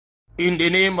In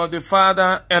the name of the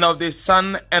Father, and of the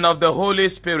Son, and of the Holy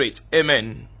Spirit.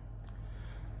 Amen.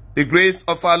 The grace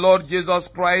of our Lord Jesus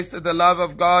Christ, the love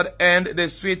of God, and the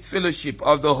sweet fellowship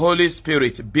of the Holy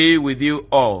Spirit be with you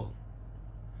all.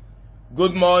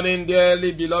 Good morning,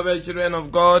 dearly beloved children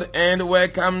of God, and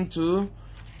welcome to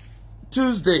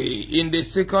Tuesday in the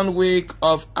second week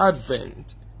of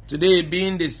Advent. Today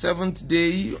being the 7th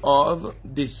day of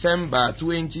December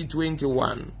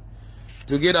 2021.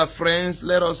 Together, friends,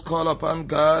 let us call upon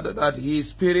God that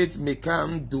His Spirit may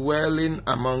come dwelling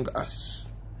among us.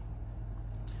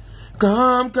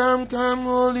 Come, come, come,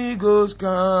 Holy Ghost,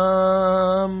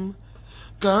 come.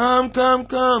 Come, come,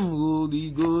 come,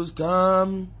 Holy Ghost,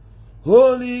 come.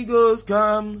 Holy Ghost,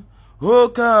 come. Oh,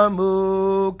 come,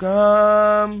 oh,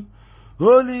 come.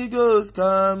 Holy Ghost,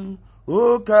 come.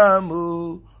 Oh, come,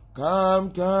 oh,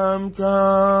 come, come,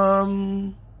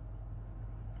 come.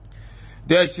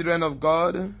 Dear children of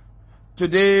God,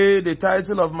 today the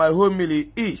title of my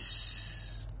homily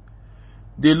is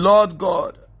The Lord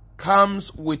God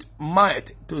Comes with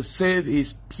Might to Save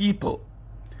His People.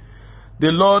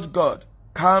 The Lord God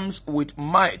comes with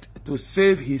might to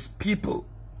save His people.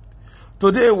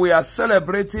 Today we are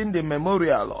celebrating the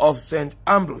memorial of St.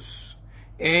 Ambrose.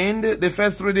 And the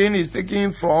first reading is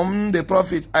taken from the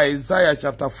prophet Isaiah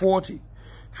chapter 40,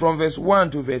 from verse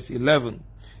 1 to verse 11.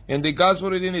 And the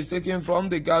gospel reading is taken from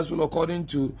the gospel according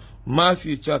to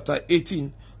Matthew chapter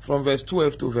 18, from verse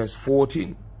 12 to verse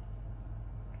 14.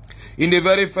 In the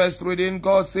very first reading,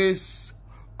 God says,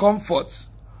 Comfort,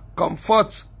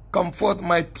 comfort, comfort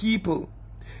my people,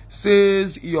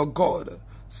 says your God.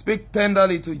 Speak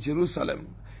tenderly to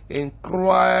Jerusalem, and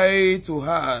cry to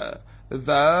her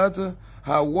that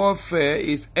her warfare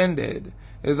is ended,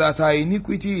 that her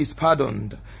iniquity is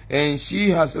pardoned, and she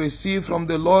has received from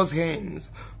the Lord's hands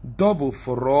double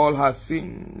for all her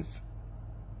sins.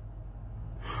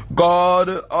 God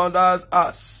orders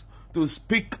us to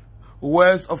speak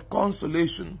words of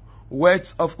consolation,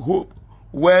 words of hope,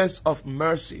 words of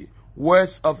mercy,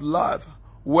 words of love,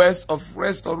 words of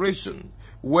restoration,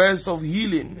 words of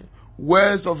healing,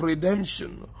 words of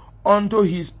redemption unto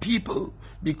His people,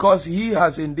 because He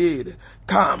has indeed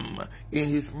come in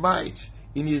His might,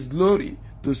 in His glory,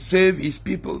 to save His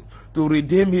people, to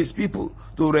redeem His people,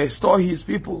 to restore His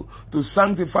people, to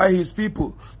sanctify His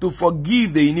people, to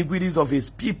forgive the iniquities of His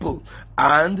people,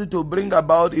 and to bring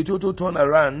about a total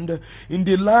turnaround in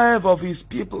the life of His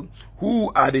people,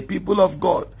 who are the people of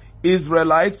God,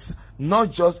 Israelites,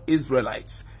 not just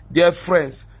Israelites. Dear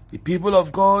friends, the people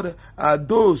of God are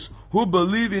those who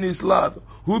believe in His love,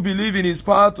 who believe in His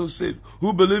power to save,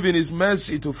 who believe in His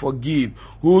mercy to forgive,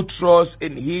 who trust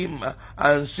in Him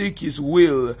and seek His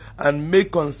will and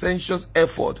make conscientious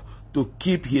effort to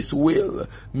keep His will,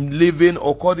 living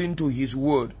according to His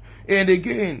word. And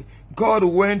again, God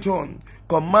went on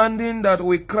commanding that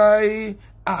we cry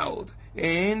out.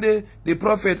 And the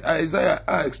prophet Isaiah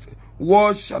asked,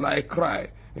 What shall I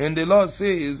cry? And the Lord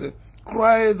says,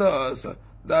 Cry thus,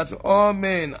 that all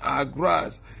men are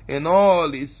grass, and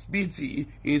all its beauty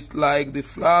is like the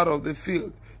flower of the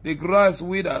field. The grass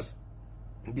withers,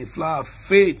 the flower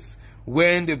fades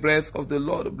when the breath of the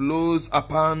Lord blows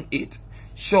upon it.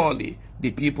 Surely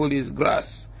the people is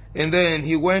grass. And then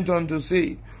he went on to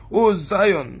say, O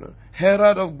Zion,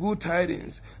 herald of good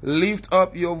tidings, lift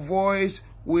up your voice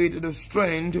with the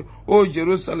strength. O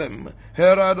Jerusalem,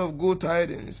 herald of good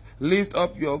tidings, lift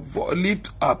up your voice,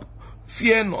 lift up,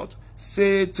 fear not.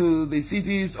 Say to the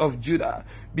cities of Judah,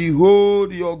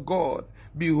 Behold your God,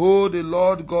 behold the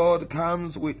Lord God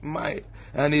comes with might,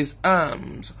 and His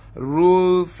arms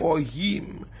rule for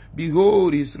Him.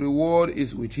 Behold, His reward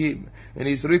is with Him, and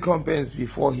His recompense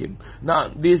before Him. Now,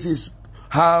 this is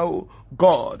how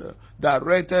God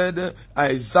directed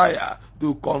Isaiah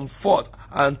to comfort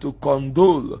and to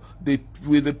condole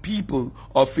with the people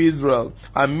of Israel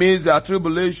amidst their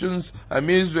tribulations,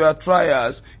 amidst their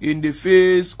trials, in the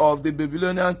face of the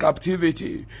Babylonian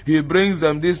captivity. He brings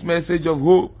them this message of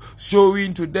hope,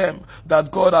 showing to them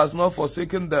that God has not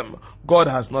forsaken them, God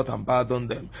has not abandoned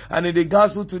them. And in the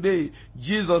gospel today,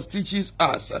 Jesus teaches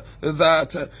us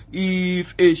that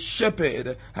if a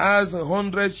shepherd has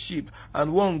 100 sheep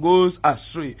and one goes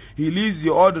astray, he leaves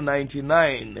the other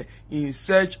 99 in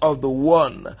search of the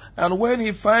one. And when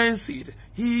he finds it,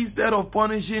 instead of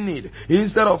punishing it,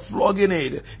 instead of flogging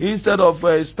it, instead of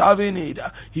starving it,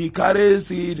 he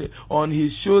carries it on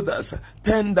his shoulders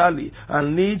tenderly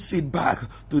and leads it back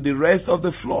to the rest of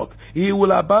the flock. He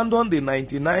will abandon the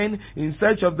 99 in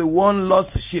search of the one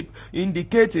lost sheep,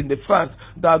 indicating the fact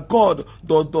that God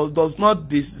does not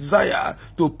desire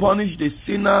to punish the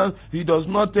sinner. He does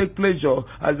not take pleasure,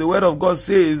 as the word of God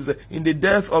says, in the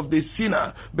death of the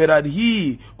sinner, but that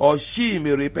he or she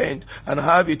may repent and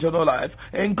have eternal life.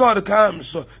 And God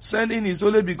comes sending his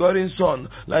only begotten Son,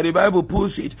 like the Bible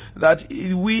puts it, that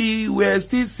we were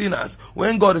still sinners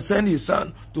when God sent his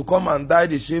Son to come and die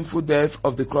the shameful death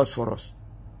of the cross for us,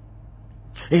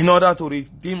 in order to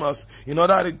redeem us, in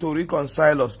order to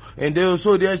reconcile us, and they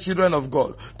also they are children of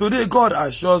God. Today God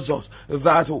assures us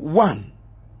that one,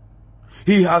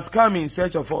 he has come in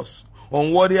search of us,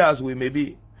 unworthy as we may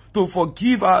be, to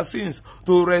forgive our sins,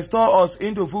 to restore us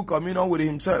into full communion with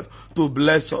himself, to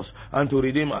bless us and to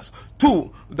redeem us.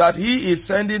 Two, that he is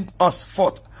sending us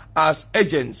forth as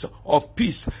agents of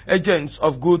peace, agents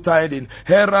of good tidings,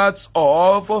 heralds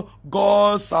of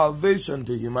God's salvation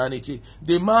to humanity.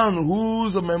 The man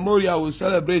whose memorial we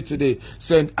celebrate today,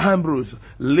 St. Ambrose,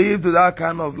 lived that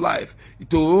kind of life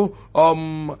to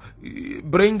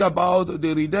bring about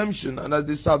the redemption and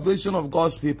the salvation of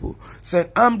God's people. St.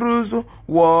 Ambrose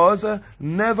was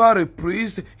never a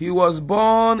priest. He was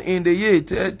born in the year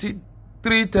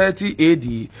 330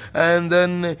 AD, and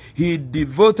then he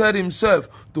devoted himself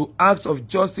to acts of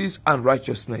justice and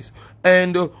righteousness.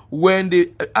 And when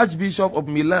the Archbishop of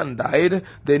Milan died,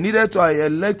 they needed to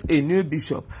elect a new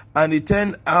bishop, and it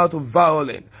turned out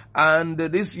violent. And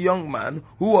this young man,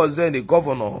 who was then the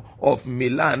governor of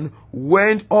Milan,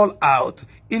 went all out,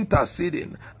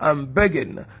 interceding and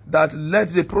begging that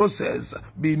let the process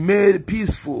be made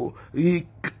peaceful. He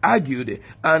argued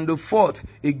and fought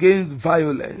against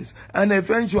violence. And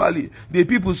eventually, the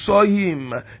people saw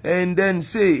him and then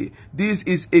say, "This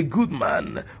is a good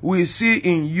man. We see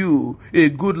in you a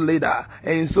good leader."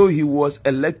 And so he was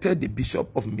elected the Bishop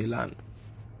of Milan.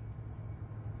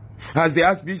 As the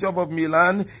Archbishop of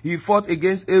Milan, he fought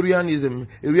against Arianism.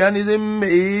 Arianism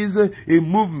is a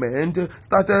movement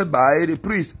started by the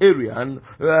priest Arian,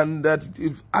 and that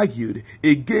argued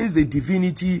against the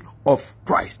divinity of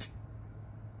Christ.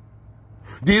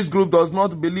 This group does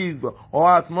not believe or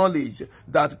acknowledge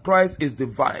that Christ is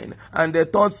divine, and they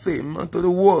taught same to the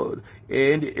world.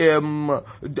 And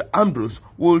Ambrose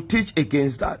will teach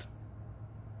against that.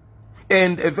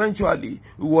 And eventually,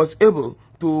 he was able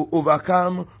to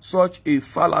overcome such a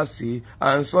fallacy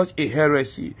and such a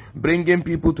heresy, bringing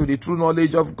people to the true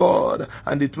knowledge of God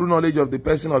and the true knowledge of the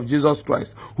person of Jesus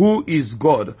Christ, who is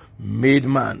God made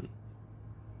man.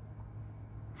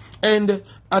 And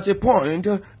at a point,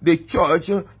 the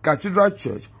church, Cathedral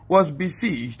Church, was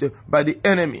besieged by the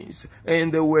enemies,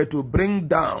 and they were to bring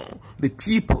down the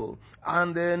people.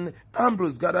 And then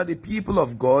Ambrose gathered the people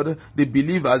of God, the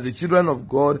believers, the children of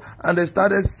God, and they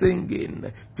started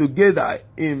singing together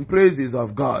in praises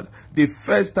of God. The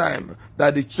first time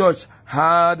that the church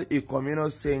had a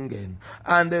communal singing.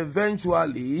 And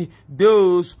eventually,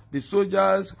 the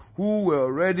soldiers who were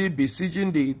already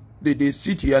besieging the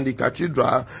city and the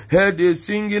cathedral heard the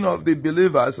singing of the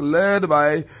believers led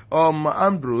by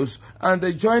Ambrose, and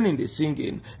they joined in the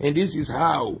singing. And this is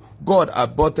how God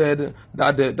aborted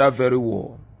that very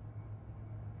war.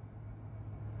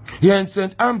 Here in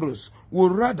St. Ambrose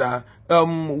would rather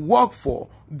work for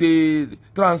the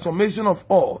transformation of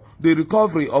all, the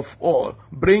recovery of all,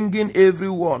 bringing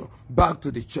everyone back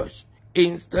to the church,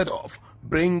 instead of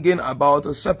bringing about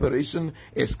a separation,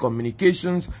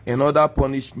 excommunications, and other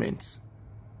punishments.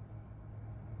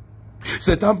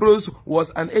 St. Ambrose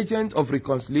was an agent of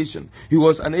reconciliation. He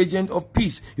was an agent of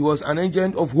peace. He was an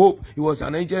agent of hope. He was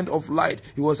an agent of light.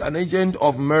 He was an agent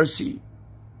of mercy.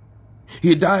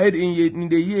 He died in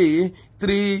the year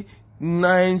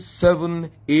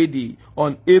 397 AD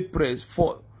on April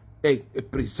 4th,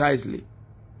 precisely.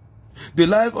 The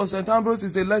life of St. Ambrose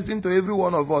is a lesson to every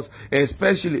one of us,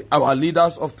 especially our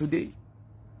leaders of today.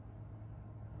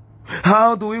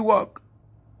 How do we work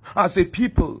as a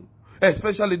people,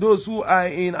 especially those who are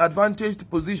in advantaged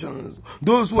positions,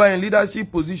 those who are in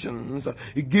leadership positions,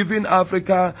 giving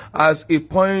Africa as a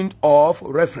point of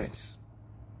reference?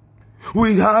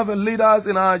 We have leaders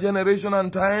in our generation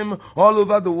and time all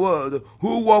over the world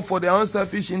who work for their own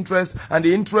selfish interest and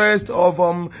the interest of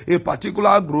a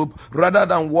particular group rather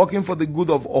than working for the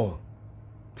good of all.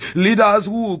 Leaders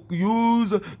who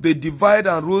use the divide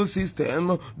and rule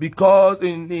system because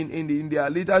in their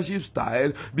leadership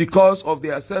style because of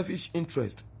their selfish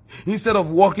interest. Instead of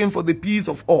working for the peace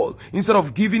of all, instead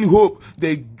of giving hope,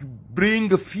 they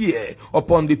bring fear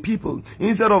upon the people.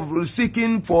 Instead of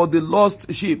seeking for the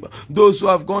lost sheep, those who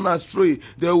have gone astray,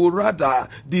 they will rather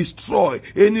destroy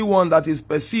anyone that is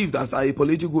perceived as a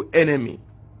political enemy.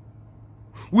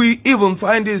 We even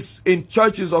find this in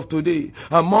churches of today,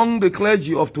 among the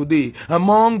clergy of today,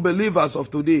 among believers of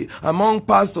today, among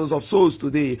pastors of souls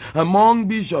today, among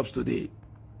bishops today.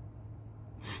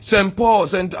 St.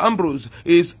 Ambrose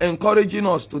is encouraging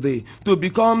us today to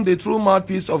become the true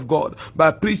mouthpiece of God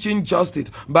by preaching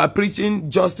justice, by preaching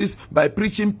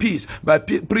peace, by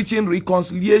preaching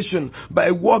reconciliation, by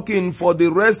working for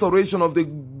the restoration of the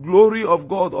glory of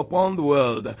God upon the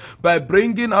world, by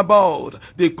bringing about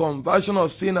the conversion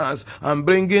of sinners and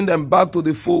bringing them back to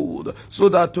the fold, so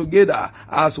that together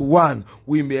as one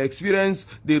we may experience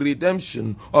the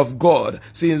redemption of God,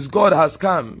 since God has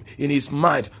come in his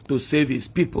might to save his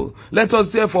people. Let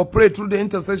us therefore pray through the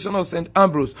intercession of St.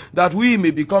 Ambrose that we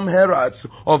may become heralds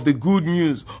of the good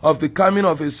news of the coming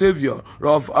of a Savior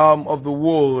of the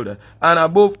world, and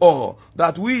above all,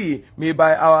 that we may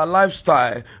by our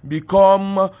lifestyle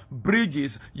become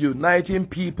bridges uniting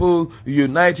people,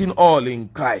 uniting all in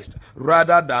Christ,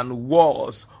 rather than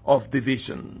walls of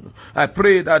division. I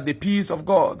pray that the peace of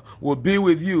God will be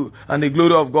with you and the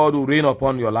glory of God will reign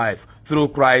upon your life through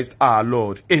Christ our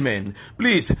Lord. Amen.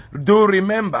 Please do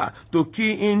remember to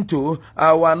key into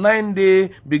our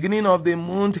 9-day beginning of the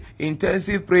month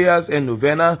intensive prayers and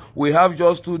novena. We have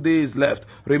just 2 days left.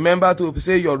 Remember to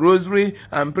say your rosary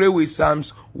and pray with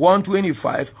Psalms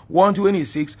 125,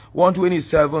 126,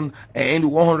 127,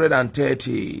 and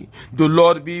 130. The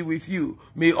Lord be with you.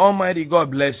 May Almighty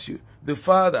God bless you, the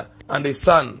Father and the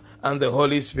Son and the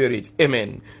Holy Spirit.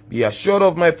 Amen. Be assured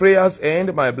of my prayers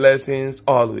and my blessings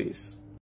always.